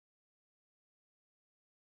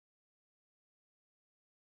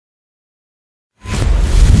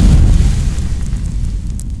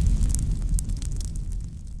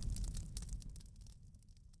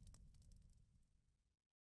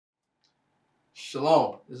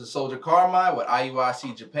Shalom, this is Soldier Carmine with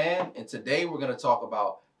IUIC Japan, and today we're going to talk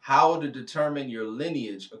about how to determine your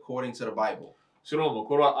lineage according to the Bible. シローム、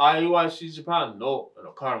これは IUIC ジャパンの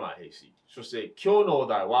カーマン兵士。そして今日のお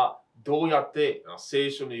題はどうやって聖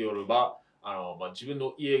書によれば自分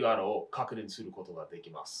の家柄を確認することができ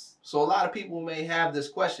ます。So a lot of people may have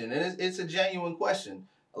this question, and it's a genuine question.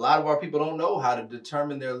 A lot of our people don't know how to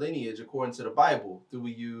determine their lineage according to the Bible. Do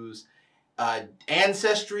we use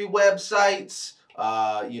ancestry websites,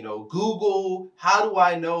 Google? How do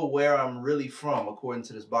I know where I'm really from according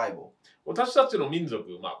to this Bible? 私たちの民族、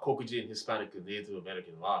黒人、ヒスパニック、ネイティブアメリ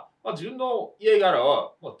カンは、自分の家柄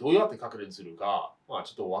を、どうやって確認するか、ちょ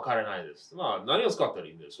っと分からないです。何を使ったら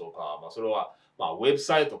いいんでしょうか。それは、ウェブ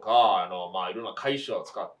サイトか、いろんな会社を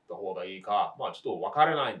使った方がいいか、ちょっと分か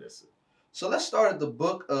らないんです。So let's start at the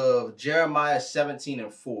book of Jeremiah 17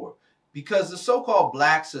 and 4. Because the so-called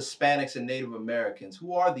blacks, Hispanics, and Native Americans,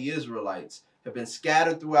 who are the Israelites, have been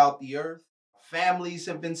scattered throughout the earth. Families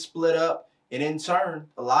have been split up. And in turn,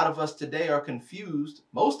 a lot of us today are confused.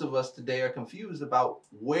 Most of us today are confused about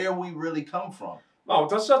where we really come from.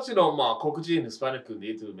 私たちの黒人、ヒスパニック、ネ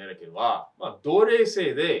イティブアメリカンは、奴隷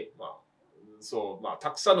制で、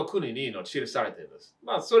たくさんの国に記されているんです。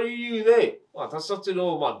そういう理由で、私たち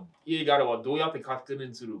の家柄はどうやって確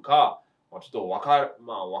認するか、ちょっと分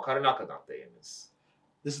からなくなっているんです。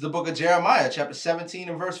This is the book of Jeremiah, chapter 17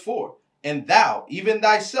 and verse 4. And thou, even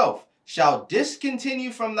thyself, shall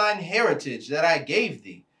discontinue from thine heritage that I gave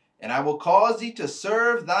thee, and I will cause thee to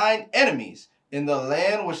serve thine enemies in the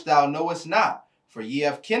land which thou knowest not, for ye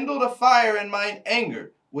have kindled a fire in mine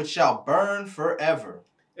anger, which shall burn forever.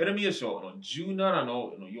 エレミヤ書17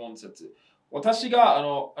の4節。私が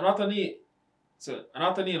あなたに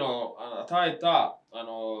与えた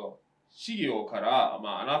資料から、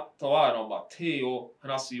あなたは手を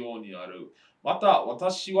離すようになる。また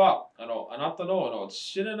私はあなたの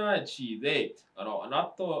知らない地であな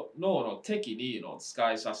たの敵に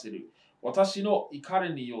使いさせる。私の怒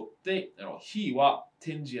りによって火は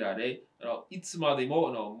転じられ、いつまで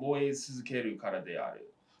も燃え続けるからである。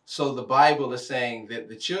So the Bible is saying that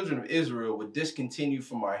the children of Israel would discontinue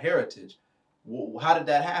from our heritage. How did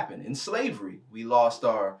that happen? In slavery, we lost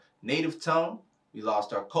our native tongue. We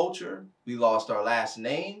lost our culture. We lost our last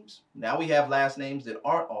names. Now we have last names that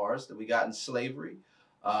aren't ours, that we got in slavery.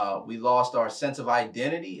 We lost our sense of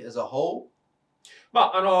identity as a whole.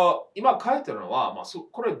 今書いてるのは、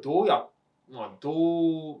これど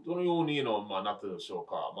のようになってるでしょう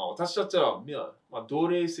か。私たちは、奴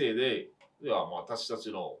隷制で、私た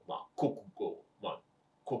ちの、国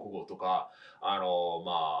語とか、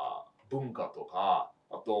文化とか、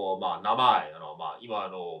あと、名前、今例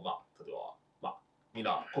えば、みん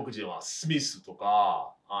な黒人はスミスと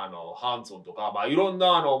かハンソンとか、いろんな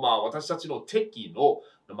私たちの敵の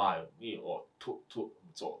名前を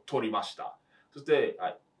取りました。そして、は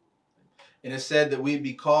い。And it said that we'd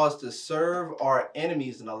be caused to serve our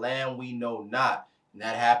enemies in a land we know not. And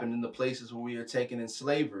that happened in the places where we were taken in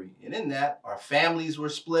slavery. And in that, our families were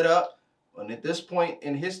split up. And at this point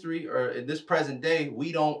in history, or at this present day,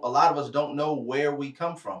 a lot of us don't know where we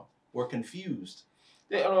come from. We're confused.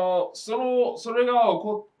 で、それが起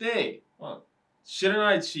こって、知ら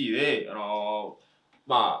ない地で、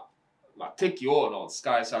敵を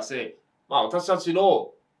使いさせ、私たち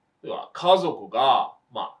の家族が、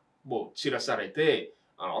もう散らされて、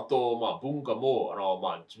あと、文化も、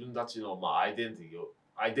自分たちの、アイデンティテ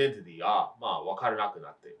ィが、分からなくな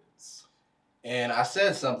っているんです。And I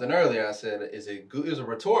said something earlier. I said, it was a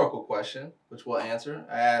rhetorical question, which we'll answer.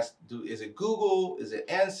 I asked, is it Google? Is it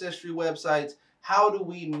ancestry websites? How do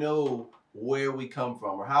we know where we come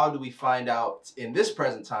from? Or how do we find out in this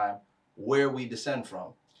present time where we descend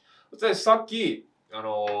from? さっき、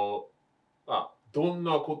どん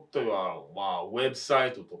なことや、ウェブサ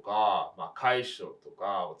イトとか、会社と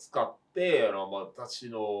かを使って、私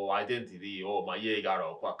のアイデンティティを、家柄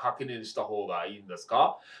を確認した方がいいんです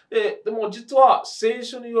か？でも実は聖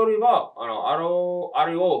書によれば、あれ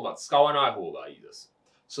を、使わない方がいいです。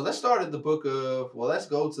So let's start at let's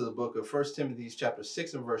go to the book of 1 Timothy chapter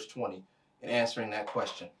 6 and verse 20 and answering that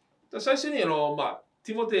question. 最初にテ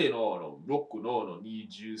ィモテイの6の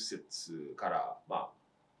20節から、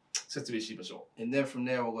説明しましょう。And then from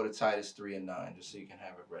there we'll go to Titus 3 and 9 just so you can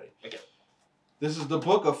have it ready. Okay. This is the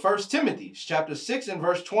book of 1 Timothy chapter 6 and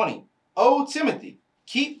verse 20. O Timothy,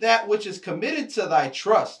 keep that which is committed to thy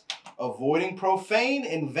trust, avoiding profane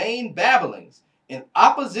and vain babblings, and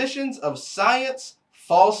oppositions of science,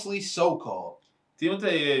 falsely so called. ティモ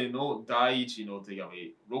テイの第一の手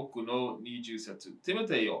紙6の20節。ティモ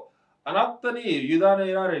テイよ、あなたに委ね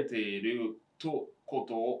られているこ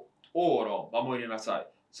とを守りなさい。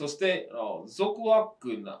そして俗悪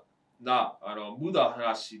な無駄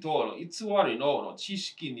話と偽りの知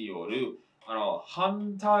識による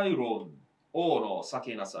反対論を避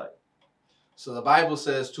けなさい。So the Bible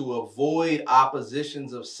says to avoid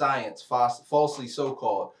oppositions of science, falsely so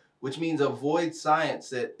called, which means avoid science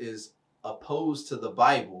that is opposed to the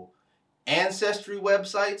Bible. Ancestry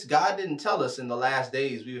websites, God didn't tell us in the last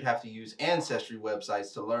days we would have to use ancestry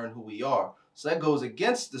websites to learn who we are. So that goes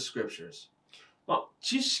against the scriptures.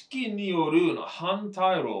 知識による反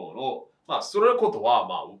対論の、それことは、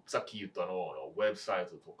さっき言ったウェブサイ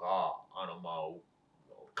トとか、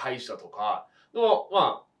会社とかの、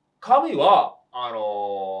神は、あ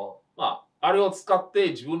れを使って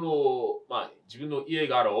自分の家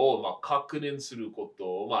柄を、確認すること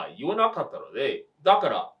を、言わなかったので、だか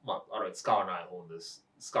ら、あれ使わない方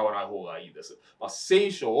がいいです。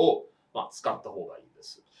聖書を、使った方がいいで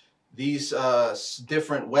す。These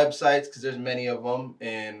different websites, because there's many of them,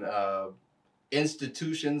 and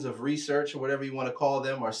institutions of research, or whatever you want to call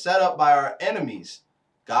them, are set up by our enemies.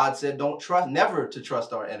 God said, never to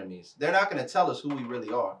trust our enemies. They're not going to tell us who we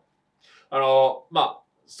really are.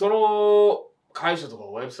 その会社とか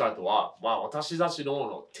ウェブサイトは、私たち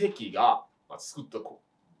の敵が作っ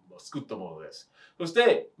たものです。そし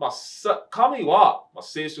て、神は、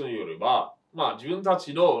聖書によれば、自分た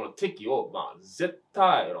ちの敵を、絶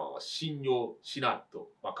対信用しないと、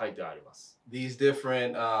書いてあります。These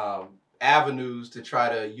different avenues to try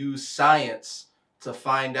to use science to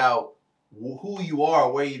find out who you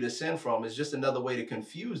are, where you descend from, is just another way to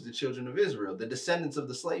confuse the children of Israel, the descendants of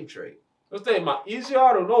the slave trade. そして、イス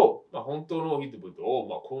ラエルの、本当の人々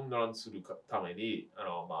を、混乱するために、迷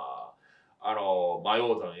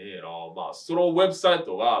うために、そのウェブサイ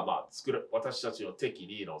トが、私たちの敵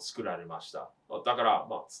に作られました。だから、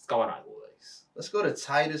使わない方がいいです。Let's go to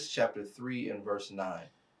Titus chapter 3 and verse 9. は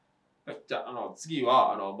い、じゃあ、次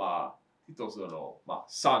は、一つ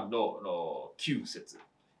3の9節。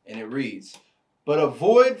And it reads, But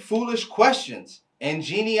avoid foolish questions and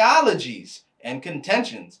genealogies and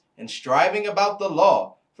contentions and striving about the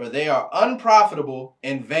law, for they are unprofitable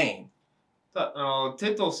and vain.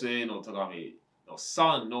 テトスへの手紙の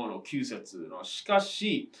3の9節のしか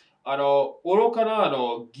し、愚かな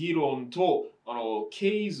議論と、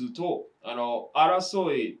経図と、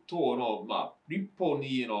争い等の、立法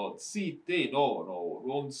についての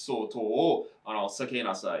論争等を避け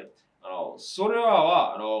なさい。それら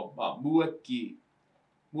は無益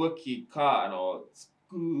かつ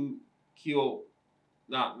くきよ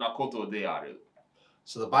なことである。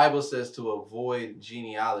So the Bible says to avoid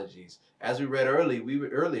genealogies. As we read earlier,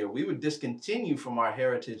 we would discontinue from our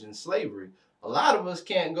heritage in slavery. A lot of us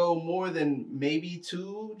can't go more than maybe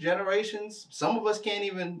 2 generations. Some of us can't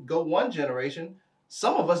even go 1 generation.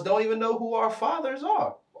 Some of us don't even know who our fathers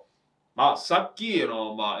are. さっきエル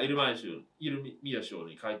ミヤ書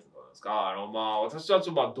に書いてたんですが、私たち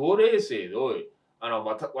は奴隷制度、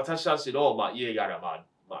私たちの家柄、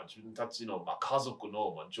自分たちの家族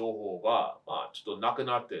の情報がちょっとなく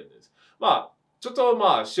なってるんです。ちょっと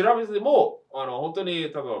調べても本当に例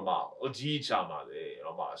えばおじいちゃんまで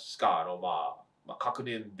しか確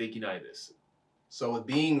認できないです。So with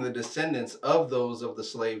being the descendants of those of the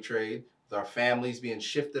slave trade, with our families being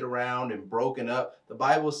shifted around and broken up, the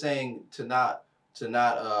Bible is saying to not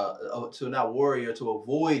worry or to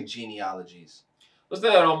avoid genealogies. そして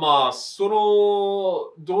そ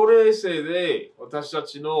の奴隷制で私た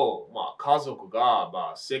ちの家族が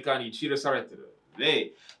世界に散らされているの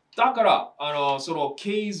で、だからその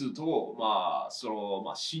経図と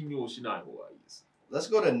信用しない方がいいです。Let's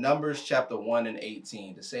go to Numbers chapter 1 and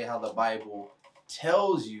 18 to say how the Bible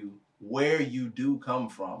tells you where you do come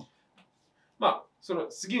from. その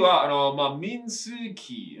次は民数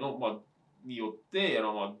記のによって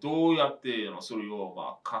どうやってそれ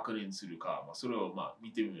を確認するか、それを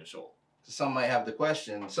見てみましょう。Some might have the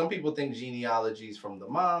question. Some people think genealogy is from the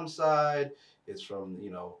mom's side. It's from,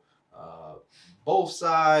 both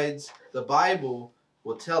sides. The Bible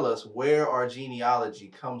will tell us where our genealogy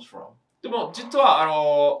comes from. でも実は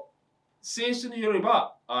聖書によれ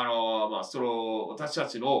ばその私た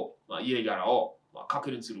ちの家柄を確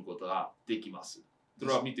認することができます。そ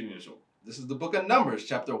れは見てみましょう。This is the book of Numbers,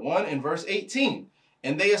 chapter 1 and verse 18.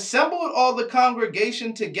 And they assembled all the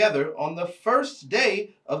congregation together on the first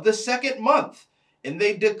day of the 2nd month. And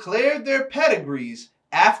they declared their pedigrees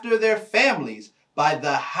after their families by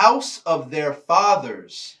the house of their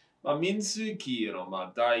fathers. 民数記の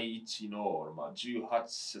第1の18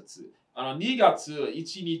節。2月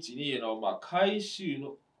1日に改宗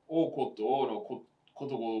のこと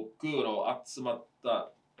ごく集まっ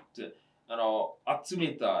た集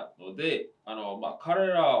めたので、彼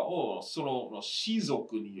らをその士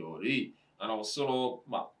族により、その、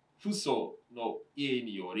父祖の家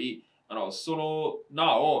により、その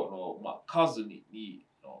名を数に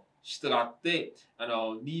従って、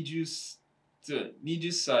20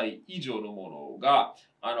歳以上の者が、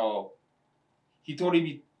一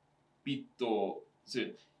人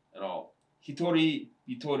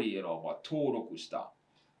一人登録した。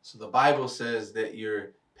So the Bible says that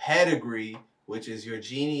your pedigree, which is your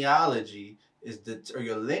genealogy, or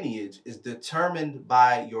your lineage, is determined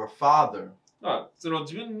by your father. その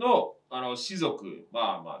自分の士族、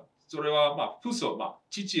それは父祖、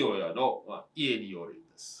父親の家によるん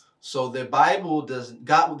です。So the Bible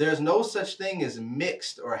there's no such thing as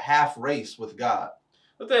mixed or half race with God.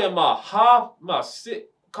 例えば、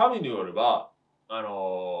神によれば、そ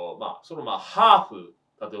のハーフ、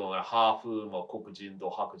例えばハーフの黒人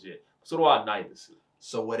と白人、それはないです。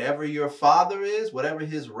So whatever your father is, whatever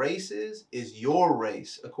his race is your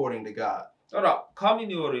race according to God. だから神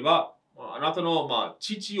によれば、あなたの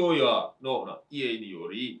父親の家に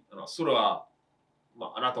より、それは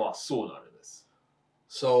あなたはそうなるんです。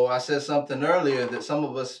So I said something earlier that some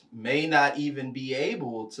of us may not even be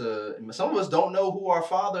able to, some of us don't know who our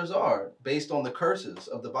fathers are based on the curses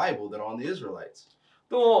of the Bible that are on the Israelites.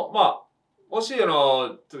 と、もし例え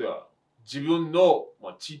ば自分の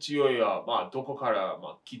父親、どこから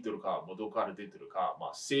来てるか、どこから出てるか、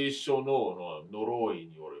聖書の呪い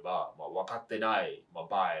によれば、分かってない場合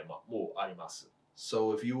もあります。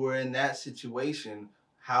So if you were in that situation,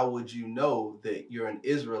 how would you know that you're an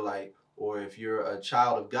Israelite or if you're a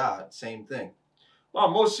child of God? Same thing.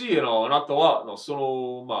 もしあなたはそ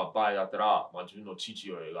の場合だったら、自分の父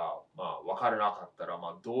親が分からなかったら、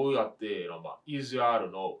どうやってイスラエ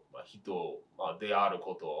ルの人である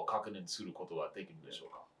ことを確認することができるでしょう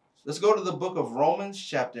か。Let's go to the book of Romans,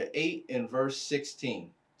 chapter 8 and verse 16.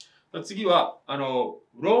 次はロ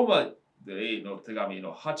ーマでの手紙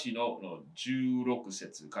の8の16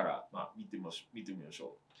節から見てみましょ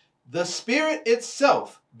う。The Spirit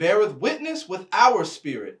itself beareth witness with our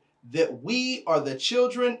spirit that we are the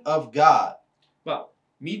children of God. 御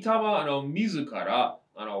霊自ら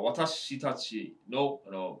私たちの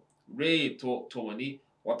霊とともに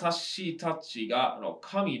私たちが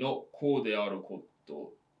神の子であるこ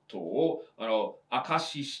とを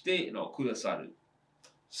証ししてくださる。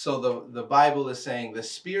So the Bible is saying the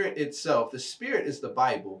Spirit itself, the Spirit is the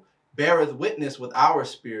Bible, beareth witness with our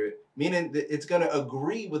spirit, meaning that it's going to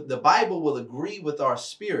agree with, the Bible will agree with our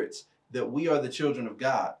spirits that we are the children of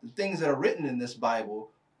God. The things that are written in this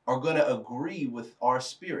Bible are going to agree with our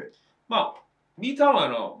spirit. 御霊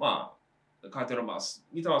の書いてあります。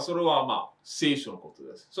御霊はそれは聖書のこと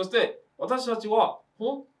です。そして私たちは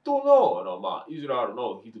本当のイスラエル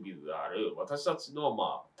の人々である私たちの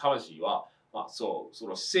魂はそ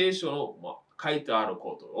の聖書の書いてある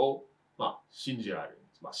ことを信じるんで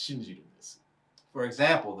す。For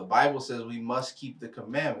example, the Bible says we must keep the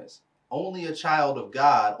commandments. Only a child of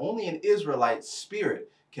God, only an Israelite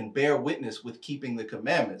spirit can bear witness with keeping the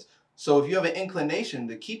commandments. So if you have an inclination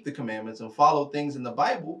to keep the commandments and follow things in the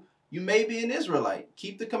Bible, you may be an Israelite.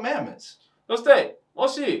 Keep the commandments. そしても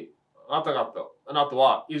しあなた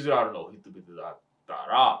はイスラエルの人々だった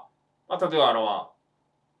ら、例えば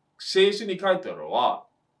聖書に書いてあるのは、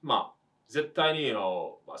絶対に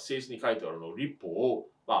聖書に書いてある律法を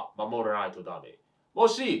守らないとダメ。も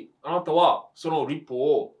しあなたはその律法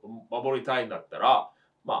を守りたいんだったら、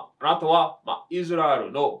あなたはイスラエ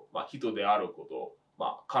ルの人であること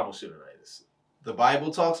かもしれないです。The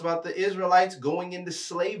Bible talks about the Israelites going into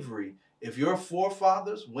slavery. If your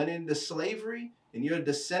forefathers went into slavery and you're a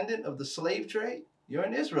descendant of the slave trade, you're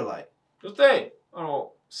an Israelite. そして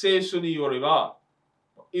聖書によれば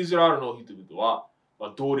イスラエルの人々は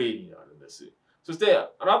奴隷になるんです。そしてあ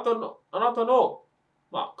なたの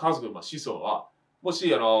家族子孫はもし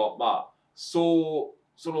そ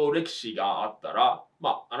の歴史があったら、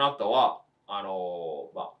あなたは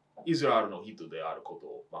イスラエルの人であること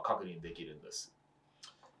を確認できるんです。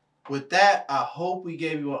With that, I hope we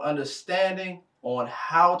gave you an understanding on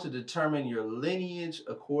how to determine your lineage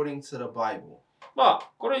according to the Bible.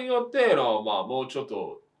 これによってもうちょっ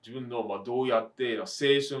と自分のどうやって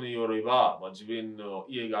聖書によれば自分の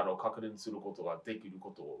家柄を確認することができる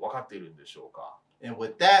ことを分かっているんでしょうか。And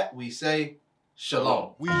with that, we say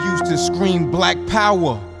Shalom. We used to scream black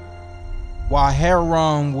power while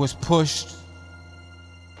Heron was pushed.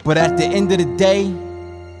 But at the end of the day,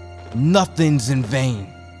 nothing's in vain.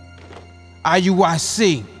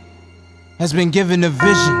 IUIC has been given a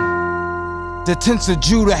vision. The tents of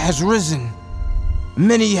Judah has risen.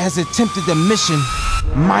 Many has attempted the mission.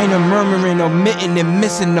 Minor murmuring, omitting, and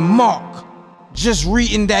missing the mark. Just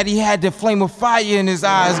reading that he had the flame of fire in his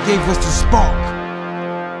eyes gave us the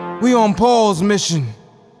spark. We on Paul's mission.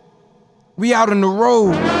 We out on the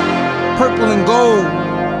road, purple and gold.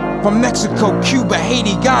 From Mexico, Cuba,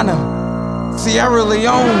 Haiti, Ghana, Sierra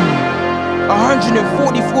Leone.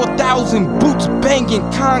 144,000 boots banging,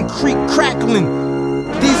 concrete crackling.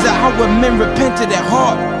 These are our men repented at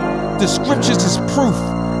heart. The scriptures is proof.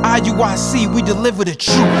 IUIC, we deliver the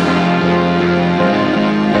truth.